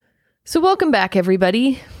So welcome back,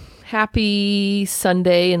 everybody. Happy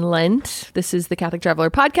Sunday in Lent. This is the Catholic Traveler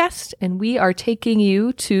Podcast, and we are taking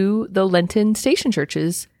you to the Lenten station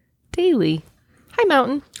churches daily. Hi,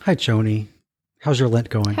 Mountain. Hi, Joni. How's your Lent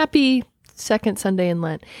going? Happy second Sunday in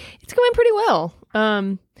Lent. It's going pretty well.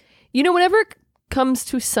 Whenever it comes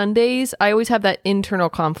to Sundays, I always have that internal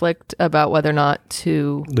conflict about whether or not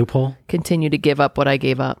to continue to give up what I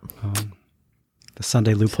gave up. The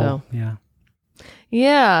Sunday loophole. So,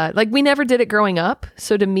 yeah, like we never did it growing up.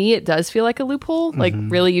 So to me, it does feel like a loophole. Like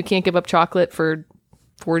really, you can't give up chocolate for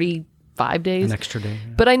 45 days. An extra day.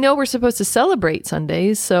 Yeah. But I know we're supposed to celebrate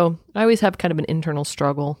Sundays. So I always have kind of an internal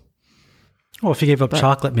struggle. Well, if you gave up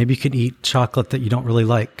chocolate, maybe you could eat chocolate that you don't really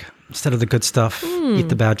like. Instead of the good stuff, eat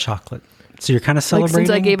the bad chocolate. So you're kind of celebrating. Like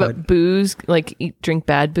since I gave up booze, like drink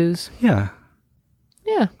bad booze. Yeah.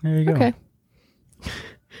 Yeah. There you go. Okay.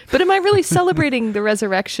 But am I really celebrating the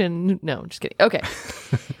resurrection? No, I'm just kidding. Okay.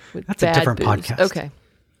 That's a different podcast. Okay.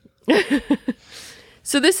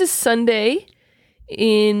 So this is the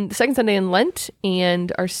second Sunday in Lent,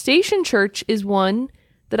 and our station church is one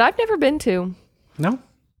that I've never been to. No,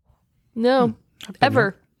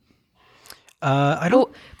 ever. I don't.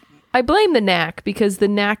 Well, I blame the NAC because the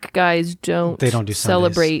NAC guys don't do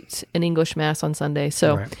celebrate an English Mass on Sunday.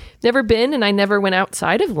 So right. Never been, and I never went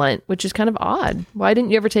outside of Lent, which is kind of odd. Why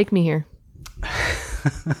didn't you ever take me here?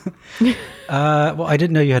 Well, I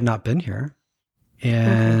didn't know you had not been here.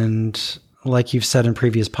 And like you've said in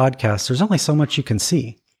previous podcasts, there's only so much you can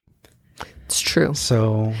see. It's true.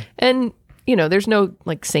 So, and there's no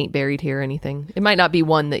like saint buried here or anything. It might not be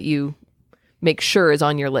one that you make sure is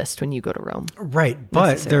on your list when you go to Rome. Right.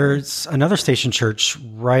 But there's another station church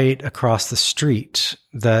right across the street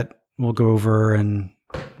that we'll go over in,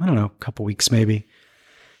 I don't know, a couple weeks maybe.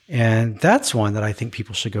 And that's one that I think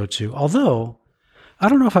people should go to. Although, I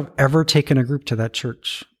don't know if I've ever taken a group to that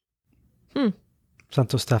church.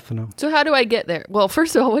 Santo Stefano. So how do I get there? Well,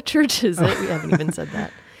 first of all, what church is it? We haven't even said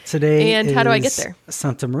that. Today and how do I get there?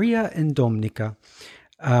 Santa Maria in Domnica.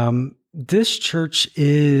 This church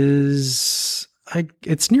is,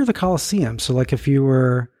 it's near the Colosseum. So like if you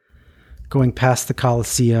were going past the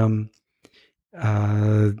Colosseum,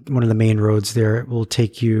 one of the main roads there, it will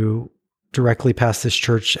take you directly past this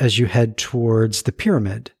church as you head towards the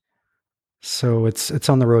pyramid. So it's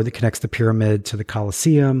on the road that connects the pyramid to the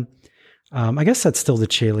Colosseum. I guess that's still the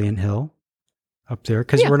Chalian Hill up there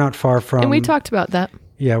because we're not far from. And we talked about that.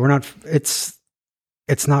 Yeah, we're not. It's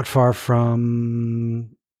not far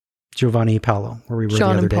from Giovanni Paolo, where we were Sean the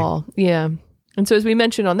other and day. Paul, yeah. And so as we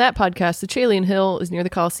mentioned on that podcast, the Chalian Hill is near the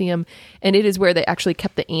Colosseum, and it is where they actually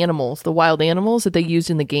kept the animals, the wild animals that they used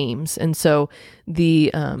in the games. And so the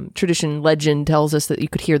legend tells us that you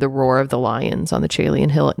could hear the roar of the lions on the Chalian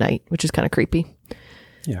Hill at night, which is kind of creepy.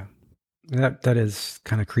 Yeah, that is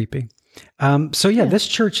kind of creepy. This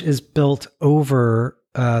church is built over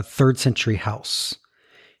a 3rd century house.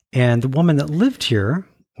 And the woman that lived here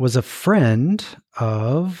was a friend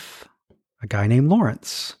of a guy named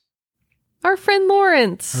Lawrence. Our friend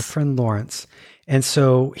Lawrence. And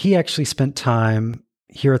so he actually spent time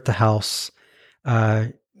here at the house.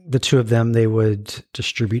 The two of them, they would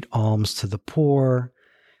distribute alms to the poor.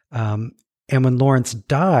 And when Lawrence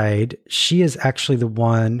died, she is actually the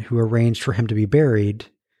one who arranged for him to be buried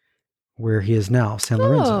where he is now, San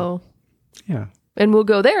Lorenzo. Oh. Yeah. And we'll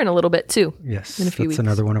go there in a little bit too. Yes. In a few weeks.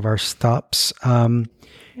 Another one of our stops.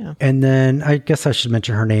 And then I guess I should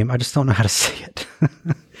mention her name. I just don't know how to say it.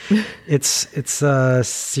 It's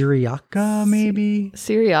Syriaca, maybe?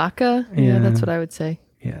 Syriaca? Yeah, that's what I would say.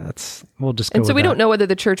 Yeah, we'll just go And so with we that. don't know whether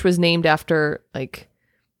the church was named after like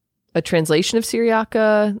a translation of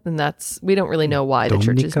Syriaca, and we don't really know why the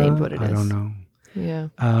church is named what it is. I don't know. Yeah.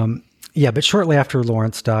 But shortly after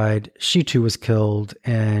Lawrence died, she too was killed,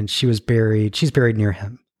 and she's buried near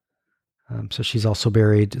him. So she's also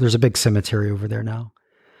buried. There's a big cemetery over there now.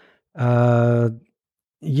 So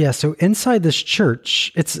inside this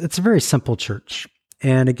church, it's a very simple church.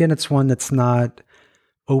 And again, it's one that's not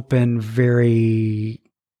open very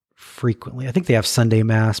frequently. I think they have Sunday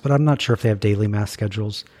Mass, but I'm not sure if they have daily Mass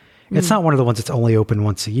schedules. It's not one of the ones that's only open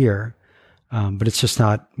once a year, but it's just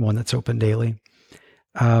not one that's open daily.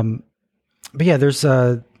 There's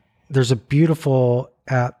a beautiful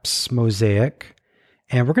apse mosaic,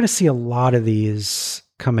 and we're going to see a lot of these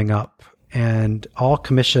coming up, and all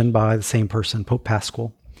commissioned by the same person, Pope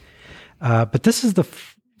Paschal. But this is the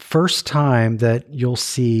first time that you'll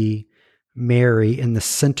see Mary in the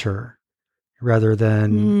center rather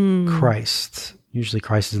than Christ. Usually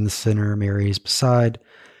Christ is in the center, Mary is beside.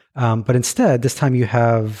 But instead, this time you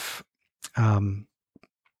have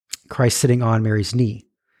Christ sitting on Mary's knee.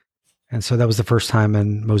 And so that was the first time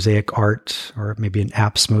in mosaic art, or maybe an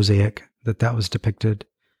apse mosaic, that was depicted.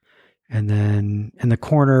 And then in the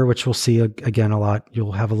corner, which we'll see again a lot,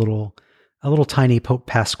 you'll have a little tiny Pope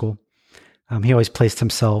Paschal. He always placed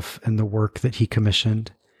himself in the work that he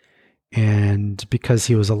commissioned. And because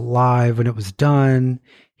he was alive when it was done,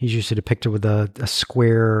 he's usually depicted with a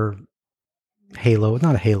square halo.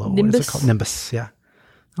 Not a halo. Nimbus. What is it called? Nimbus, yeah.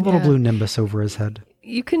 A little blue nimbus over his head.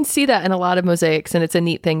 You can see that in a lot of mosaics, and it's a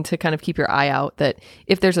neat thing to kind of keep your eye out, that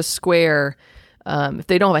if there's a square, if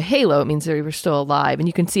they don't have a halo, it means they were still alive. And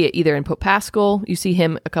you can see it either in Pope Paschal. You see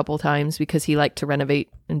him a couple of times because he liked to renovate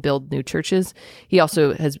and build new churches. He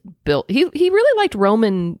also has built, he really liked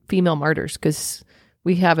Roman female martyrs, because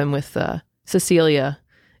we have him with Cecilia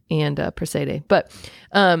and Prassede. But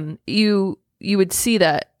you would see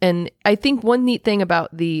that. And I think one neat thing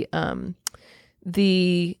about the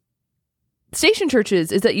station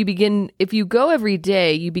churches is that if you go every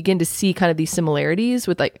day, you begin to see kind of these similarities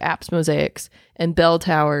with like apse mosaics and bell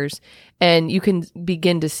towers, and you can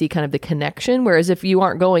begin to see kind of the connection. Whereas if you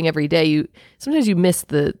aren't going every day, sometimes you miss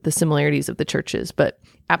the similarities of the churches. But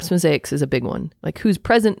apse mosaics is a big one. Like who's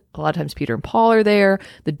present? A lot of times Peter and Paul are there,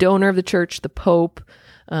 the donor of the church, the Pope,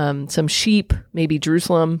 some sheep, maybe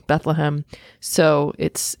Jerusalem, Bethlehem. So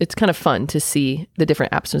it's kind of fun to see the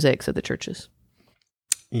different apse mosaics of the churches.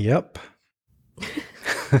 Yep.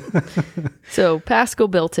 So Paschal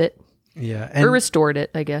built it. Yeah. Or restored it,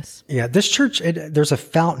 I guess. Yeah. This church, there's a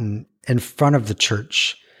fountain in front of the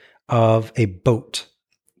church of a boat.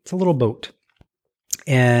 It's a little boat.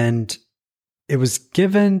 And it was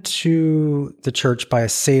given to the church by a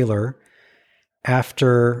sailor he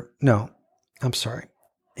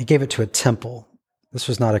gave it to a temple. This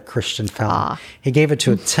was not a Christian fountain. He gave it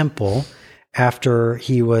to a temple after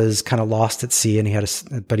he was kind of lost at sea, and he had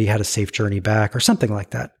a safe journey back, or something like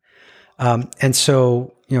that. And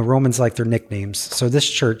so, Romans like their nicknames. So this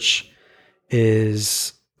church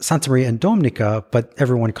is Santa Maria in Domnica, but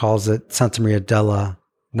everyone calls it Santa Maria della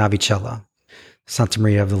Navicella, Santa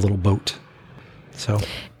Maria of the little boat. So,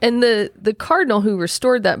 and the cardinal who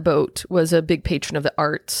restored that boat was a big patron of the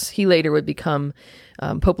arts. He later would become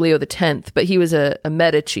Pope Leo X, but he was a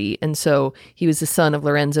Medici, and so he was the son of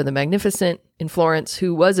Lorenzo the Magnificent in Florence,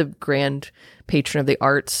 who was a grand patron of the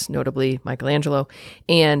arts, notably Michelangelo.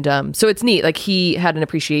 And so it's neat. Like he had an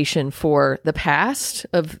appreciation for the past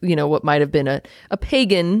of what might have been a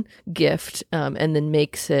pagan gift, and then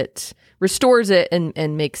restores it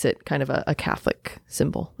and makes it kind of a Catholic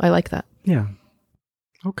symbol. I like that. Yeah.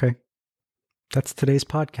 Okay. That's today's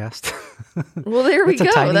podcast. Well, there we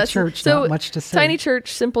go. That's church, so not much to say. Tiny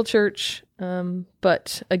church, simple church.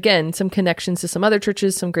 But again, some connections to some other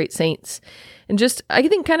churches, some great saints, and just, I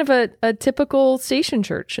think, kind of a typical station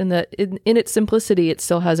church, in that in its simplicity, it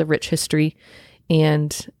still has a rich history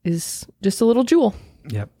and is just a little jewel.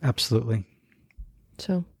 Yep, absolutely.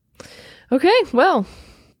 So, okay. Well,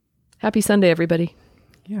 happy Sunday, everybody.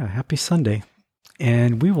 Yeah. Happy Sunday.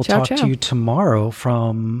 And we will talk to you tomorrow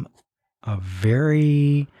from a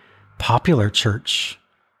very popular church,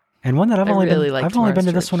 and one that I've only been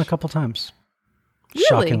to this one a couple times. Really?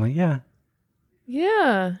 Shockingly, yeah.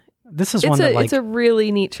 Yeah. This is it's a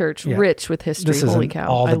really neat church, rich with history. Holy cow!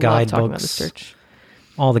 All the guidebooks. Talking about this church.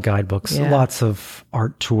 All the guidebooks, lots of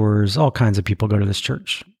art tours, all kinds of people go to this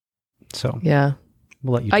church. So yeah,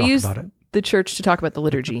 we'll let you talk about it. The church to talk about the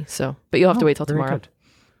liturgy. So, but you'll have to wait till tomorrow. Good.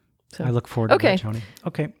 So. I look forward to that, Tony.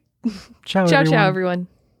 Okay. Ciao, everyone.